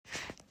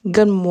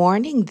Good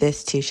morning,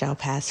 this too shall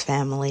pass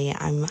family.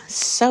 I'm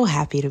so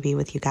happy to be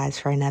with you guys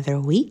for another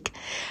week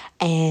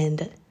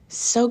and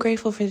so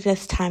grateful for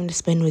this time to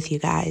spend with you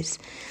guys.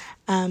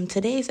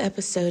 Today's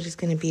episode is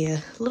going to be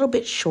a little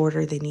bit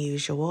shorter than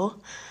usual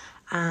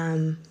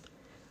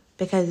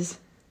because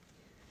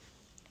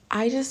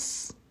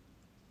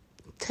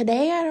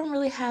today I don't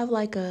really have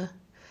like a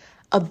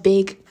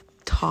big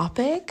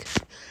topic,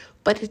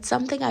 but it's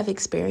something I've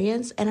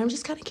experienced and I'm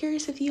just kind of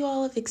curious if you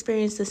all have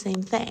experienced the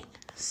same thing.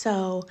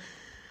 So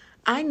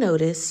I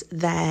notice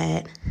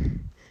that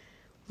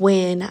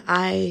when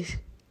I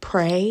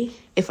pray,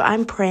 if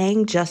I'm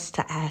praying just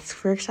to ask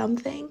for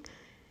something,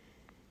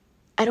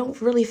 I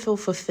don't really feel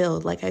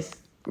fulfilled. Like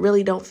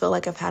really don't feel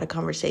like I've had a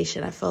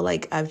conversation. I feel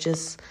like I've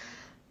just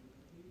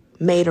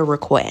made a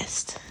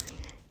request.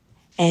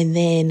 And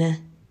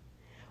then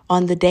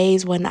on the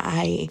days when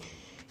I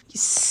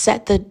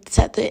set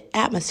the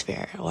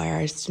atmosphere,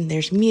 where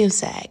there's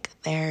music,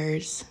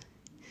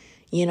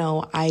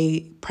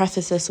 I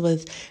preface this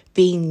with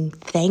being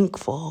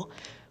thankful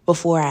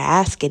before I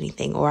ask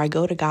anything, or I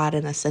go to God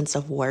in a sense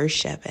of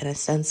worship, in a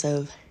sense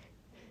of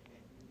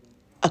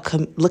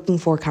looking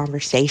for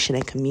conversation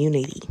and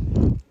community.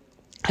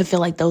 I feel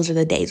like those are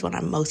the days when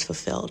I'm most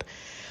fulfilled.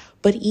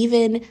 But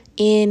even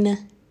in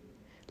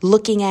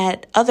looking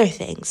at other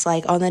things,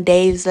 like on the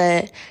days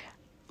that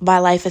my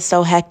life is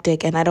so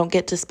hectic and I don't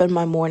get to spend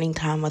my morning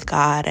time with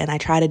God and I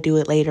try to do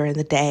it later in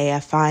the day, I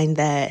find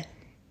that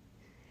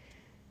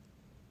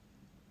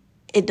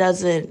it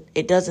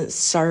doesn't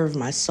serve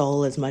my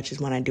soul as much as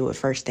when I do it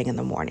first thing in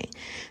the morning.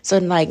 So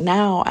like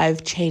now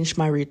I've changed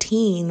my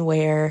routine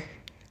where,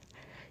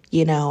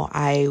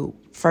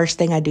 first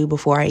thing I do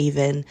before I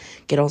even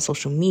get on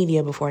social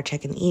media, before I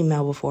check an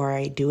email, before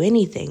I do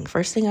anything,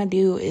 first thing I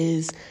do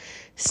is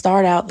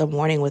start out the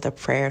morning with a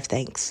prayer of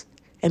thanks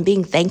and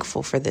being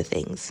thankful for the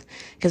things.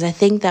 Because I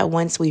think that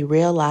once we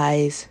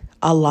realize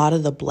a lot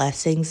of the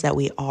blessings that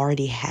we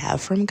already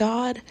have from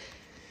God,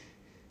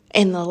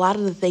 and a lot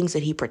of the things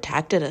that he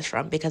protected us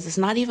from, because it's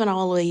not even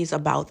always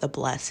about the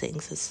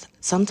blessings.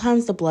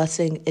 Sometimes the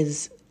blessing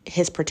is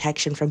his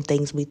protection from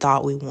things we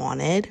thought we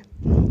wanted.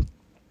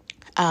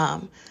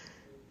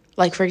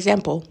 Like, for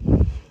example,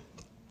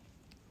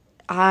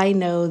 I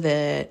know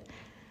that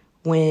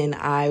when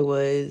I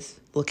was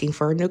looking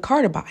for a new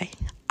car to buy,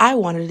 I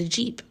wanted a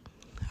Jeep.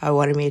 I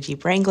wanted me a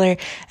Jeep Wrangler.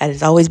 That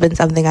has always been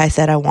something I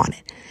said I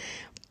wanted.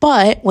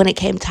 But when it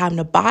came time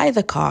to buy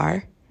the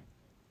car,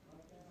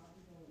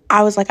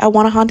 I was like, I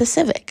want a Honda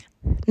Civic.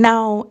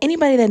 Now,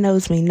 anybody that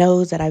knows me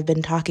knows that I've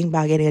been talking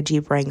about getting a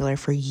Jeep Wrangler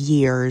for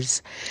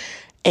years.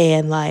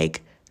 And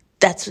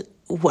that's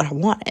what I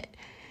wanted.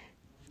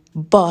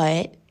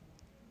 But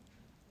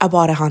I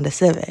bought a Honda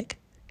Civic.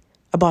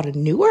 I bought a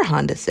newer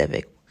Honda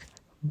Civic,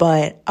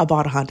 but I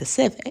bought a Honda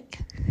Civic.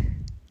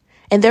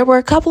 And there were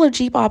a couple of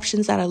Jeep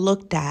options that I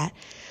looked at,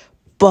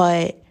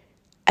 but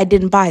I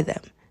didn't buy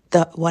them.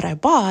 What I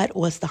bought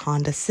was the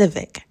Honda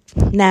Civic.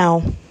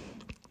 Now,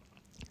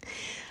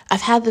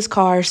 I've had this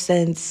car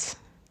since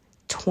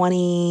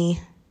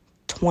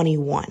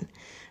 2021.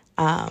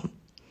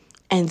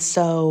 And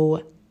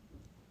so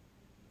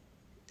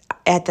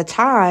at the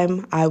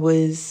time, I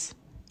was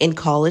in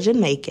college in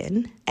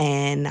Macon,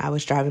 and I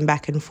was driving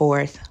back and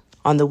forth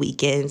on the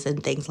weekends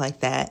and things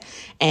like that.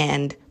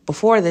 And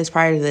prior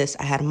to this,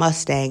 I had a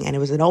Mustang, and it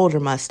was an older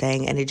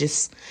Mustang, and it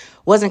just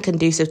wasn't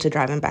conducive to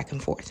driving back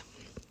and forth.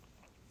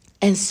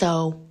 And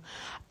so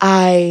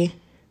I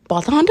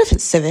bought the Honda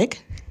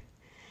Civic.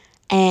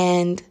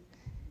 And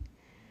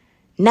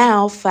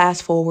now,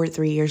 fast forward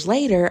 3 years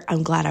later,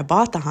 I'm glad I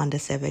bought the Honda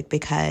Civic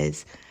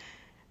because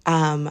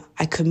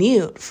I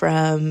commute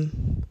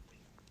from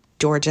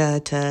Georgia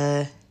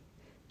to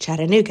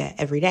Chattanooga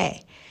every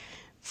day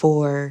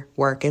for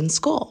work and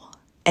school.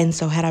 And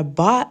so had I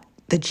bought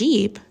the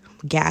Jeep,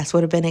 gas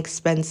would have been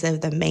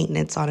expensive, the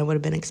maintenance on it would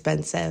have been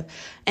expensive,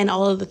 and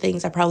all of the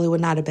things I probably would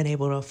not have been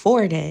able to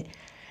afford it.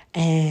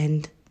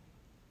 And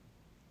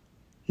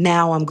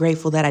now I'm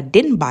grateful that I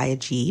didn't buy a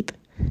Jeep,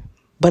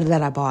 but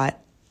that I bought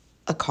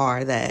a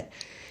car that,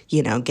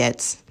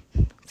 gets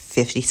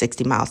 50,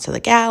 60 miles to the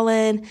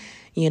gallon.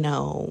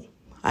 I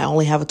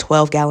only have a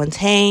 12-gallon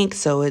tank,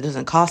 so it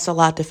doesn't cost a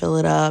lot to fill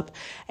it up.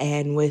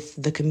 And with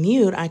the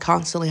commute, I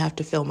constantly have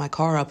to fill my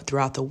car up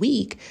throughout the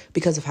week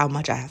because of how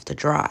much I have to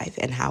drive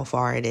and how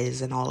far it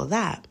is and all of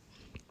that.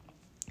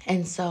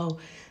 And so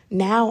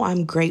now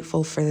I'm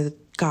grateful for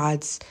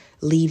God's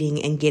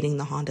leading and getting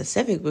the Honda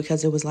Civic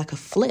because it was like a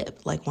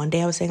flip. Like one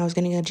day I was saying I was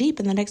getting a Jeep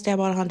and the next day I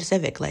bought a Honda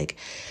Civic. Like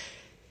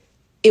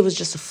it was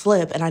just a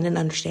flip and I didn't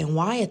understand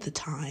why at the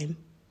time,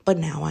 but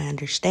now I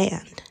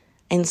understand.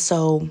 And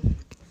so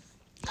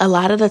a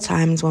lot of the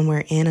times when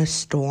we're in a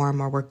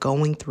storm or we're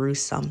going through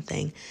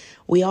something,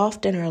 we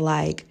often are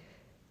like,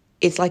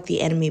 it's like the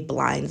enemy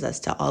blinds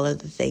us to all of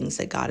the things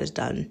that God has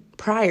done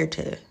prior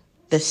to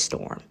this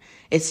storm.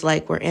 It's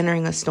like we're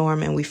entering a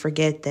storm and we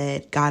forget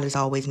that God has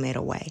always made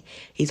a way.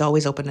 He's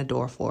always opened a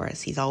door for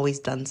us. He's always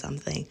done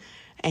something.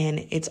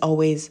 And it's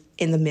always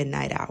in the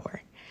midnight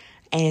hour.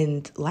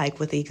 And like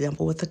with the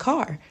example with the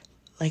car,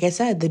 like I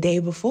said, the day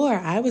before,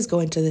 I was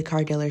going to the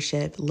car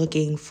dealership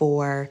looking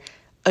for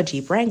a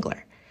Jeep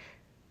Wrangler.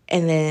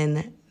 And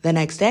then the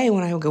next day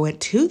when I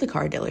went to the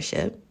car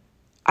dealership,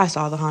 I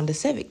saw the Honda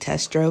Civic,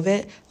 test drove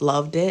it,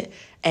 loved it,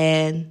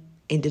 and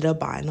ended up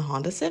buying the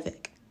Honda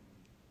Civic.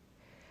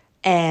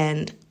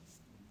 And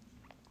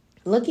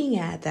looking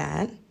at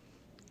that,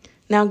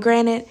 now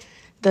granted,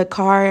 the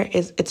car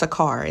it's a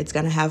car. It's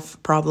going to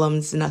have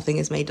problems. Nothing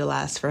is made to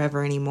last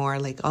forever anymore.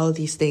 Like all of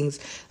these things.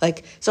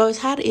 Like, so it's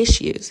had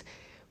issues,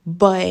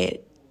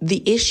 but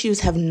the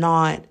issues have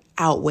not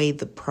outweighed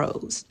the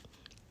pros.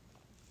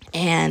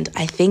 And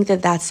I think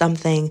that that's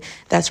something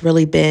that's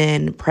really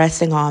been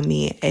pressing on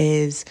me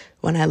is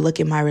when I look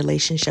at my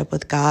relationship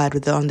with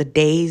God, on the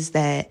days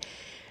that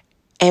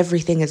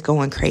everything is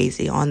going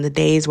crazy, on the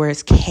days where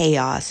it's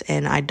chaos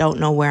and I don't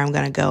know where I'm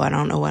going to go. I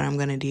don't know what I'm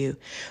going to do.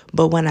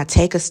 But when I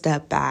take a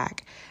step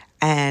back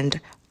and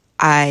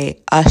I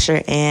usher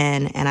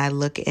in and I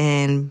look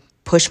and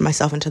push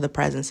myself into the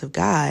presence of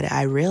God,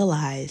 I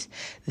realize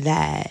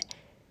that,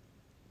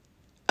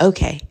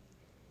 okay,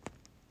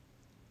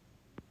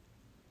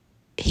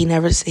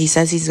 He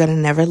says he's going to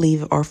never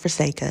leave or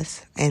forsake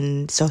us.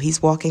 And so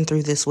he's walking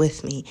through this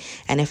with me.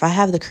 And if I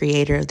have the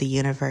creator of the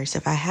universe,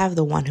 if I have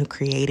the one who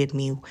created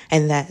me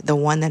and that the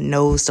one that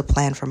knows the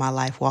plan for my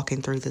life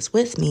walking through this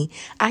with me,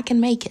 I can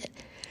make it.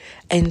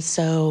 And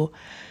so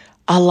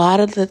a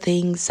lot of the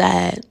things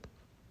that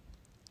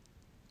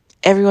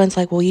everyone's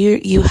like, well,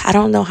 I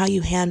don't know how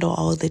you handle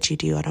all that you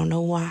do. I don't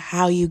know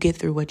how you get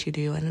through what you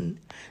do. And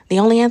the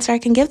only answer I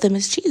can give them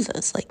is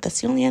Jesus. Like, that's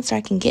the only answer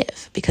I can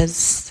give,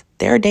 because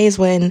there are days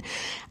when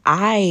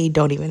I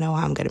don't even know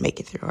how I'm going to make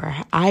it through, or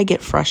I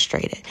get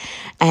frustrated.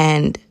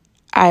 And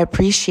I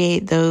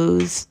appreciate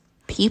those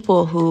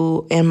people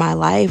who in my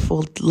life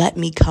will let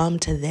me come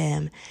to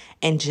them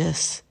and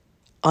just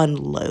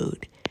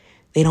unload.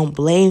 They don't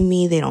blame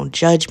me. They don't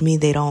judge me.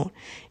 They don't,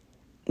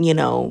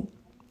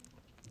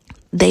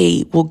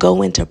 they will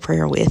go into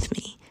prayer with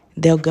me.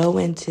 They'll go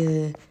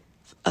into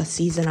a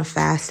season of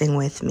fasting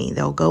with me.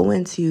 They'll go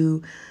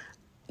into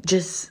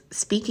just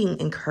speaking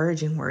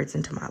encouraging words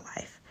into my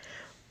life.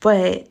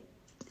 But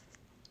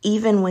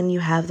even when you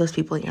have those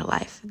people in your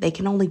life, they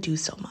can only do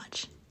so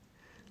much.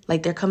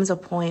 Like, there comes a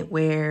point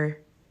where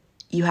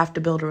you have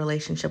to build a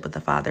relationship with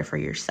the Father for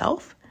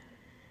yourself.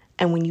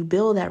 And when you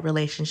build that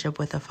relationship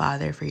with the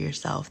Father for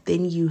yourself,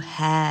 then you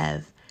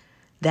have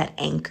that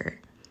anchor.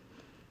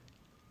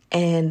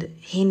 And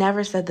he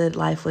never said that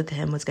life with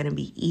him was going to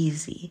be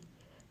easy,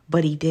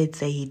 but he did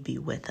say he'd be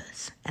with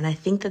us. And I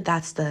think that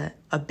that's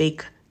a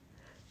big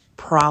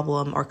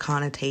problem or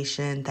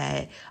connotation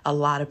that a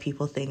lot of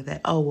people think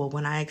that, oh, well,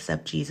 when I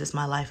accept Jesus,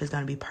 my life is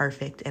going to be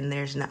perfect and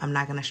I'm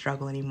not going to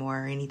struggle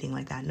anymore or anything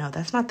like that. No,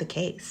 that's not the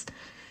case.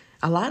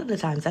 A lot of the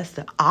times that's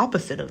the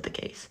opposite of the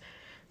case,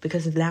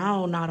 because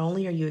now not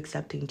only are you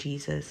accepting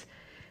Jesus,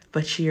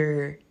 but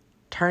you're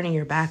turning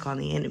your back on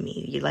the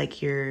enemy.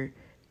 You're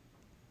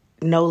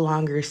no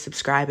longer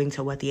subscribing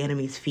to what the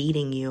enemy's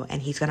feeding you,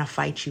 and he's going to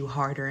fight you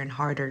harder and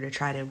harder to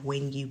try to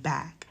win you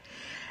back.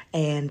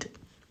 And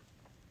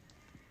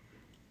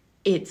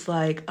it's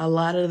like a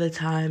lot of the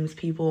times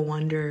people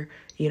wonder,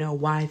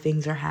 why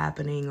things are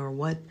happening or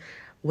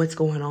what's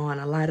going on.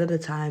 A lot of the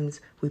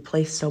times we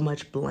place so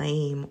much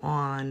blame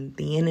on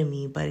the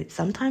enemy, but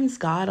sometimes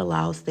God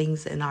allows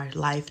things in our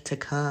life to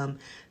come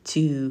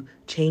to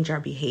change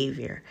our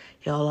behavior.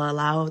 He'll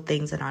allow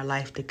things in our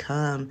life to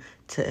come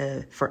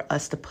for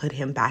us to put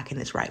him back in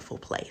his rightful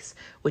place,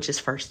 which is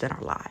first in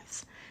our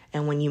lives.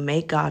 And when you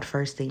make God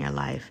first in your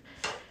life,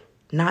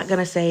 not going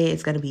to say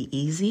it's going to be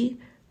easy,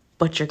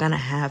 but you're going to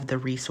have the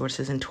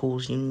resources and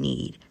tools you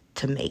need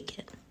to make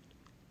it.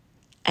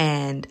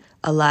 And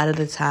a lot of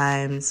the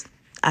times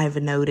I've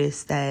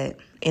noticed that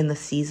in the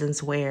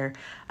seasons where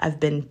I've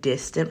been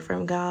distant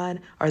from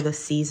God are the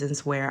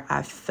seasons where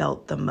I've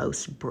felt the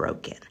most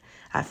broken.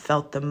 I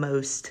felt the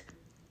most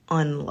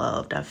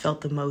unloved. I felt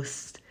the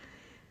most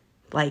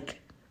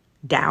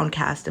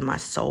downcast in my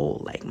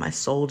soul. Like, my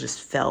soul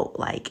just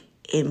felt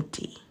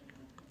empty.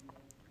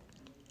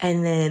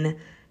 And then,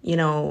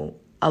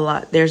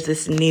 there's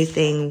this new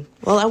thing.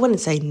 Well, I wouldn't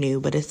say new,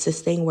 but it's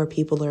this thing where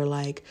people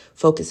are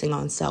focusing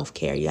on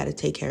self-care. You got to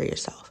take care of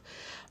yourself.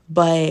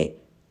 But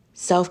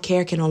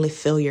self-care can only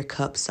fill your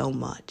cup so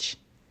much.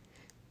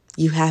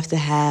 You have to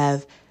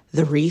have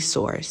the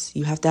resource.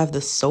 You have to have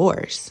the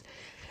source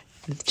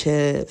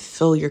to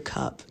fill your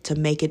cup, to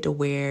make it to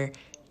where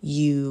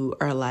you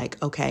are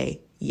okay,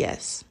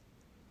 yes,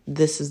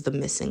 this is the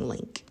missing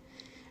link.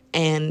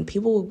 And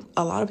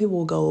a lot of people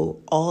will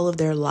go all of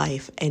their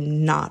life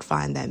and not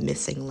find that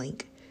missing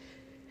link.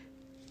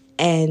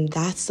 And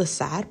that's the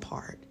sad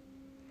part.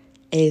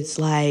 It's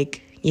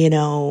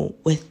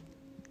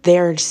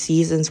there are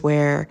seasons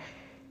where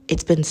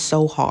it's been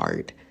so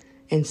hard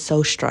and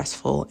so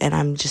stressful, and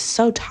I'm just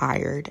so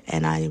tired.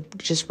 And I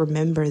just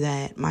remember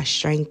that my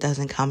strength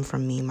doesn't come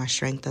from me. My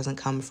strength doesn't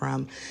come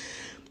from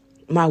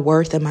my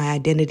worth, and my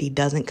identity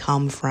doesn't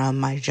come from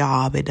my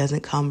job. It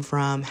doesn't come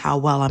from how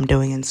well I'm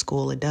doing in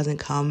school. It doesn't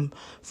come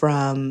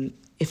from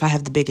if I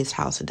have the biggest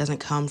house. It doesn't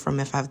come from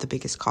if I have the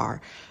biggest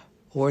car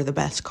or the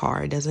best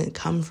car. It doesn't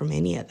come from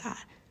any of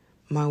that.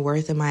 My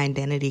worth and my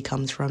identity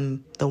comes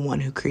from the one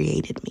who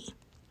created me.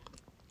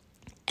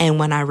 And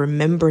when I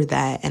remember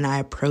that and I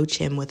approach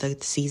him with a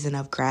season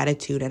of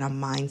gratitude and a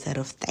mindset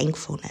of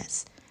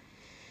thankfulness,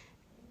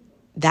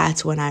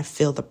 that's when I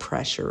feel the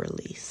pressure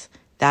release.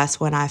 That's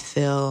when I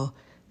feel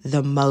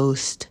the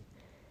most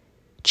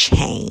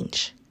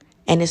change.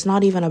 And it's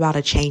not even about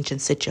a change in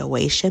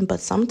situation,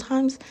 but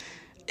sometimes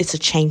it's a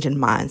change in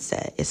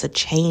mindset. It's a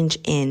change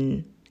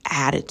in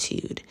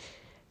attitude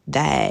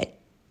that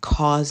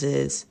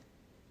causes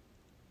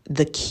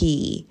the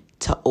key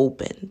to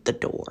open the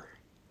door.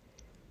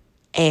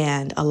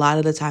 And a lot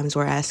of the times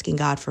we're asking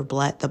God for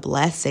the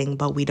blessing,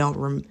 but we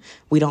don't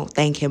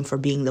thank him for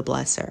being the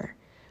blesser.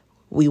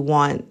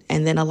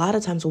 And then a lot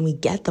of times when we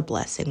get the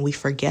blessing, we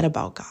forget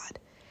about God.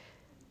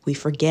 We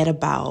forget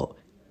about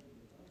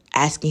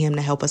asking him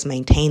to help us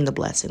maintain the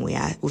blessing.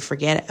 We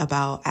forget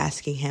about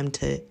asking him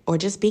or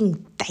just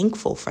being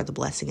thankful for the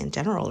blessing in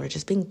general, or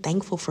just being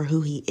thankful for who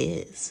he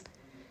is.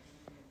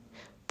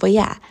 But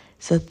yeah,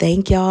 so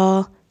thank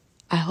y'all.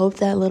 I hope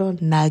that little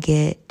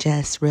nugget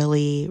just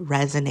really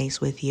resonates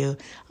with you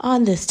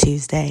on this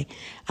Tuesday.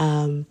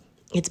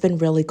 It's been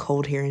really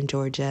cold here in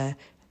Georgia.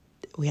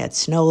 We had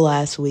snow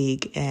last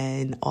week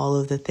and all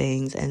of the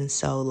things. And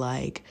so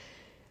I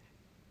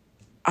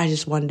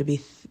just wanted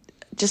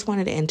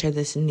to enter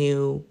this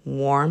new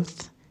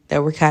warmth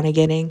that we're kind of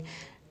getting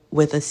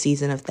with a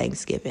season of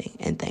Thanksgiving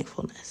and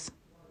thankfulness.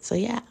 So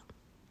yeah,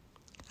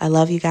 I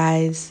love you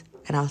guys,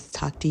 and I'll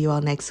talk to you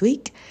all next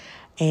week,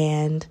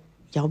 and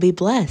y'all be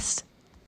blessed.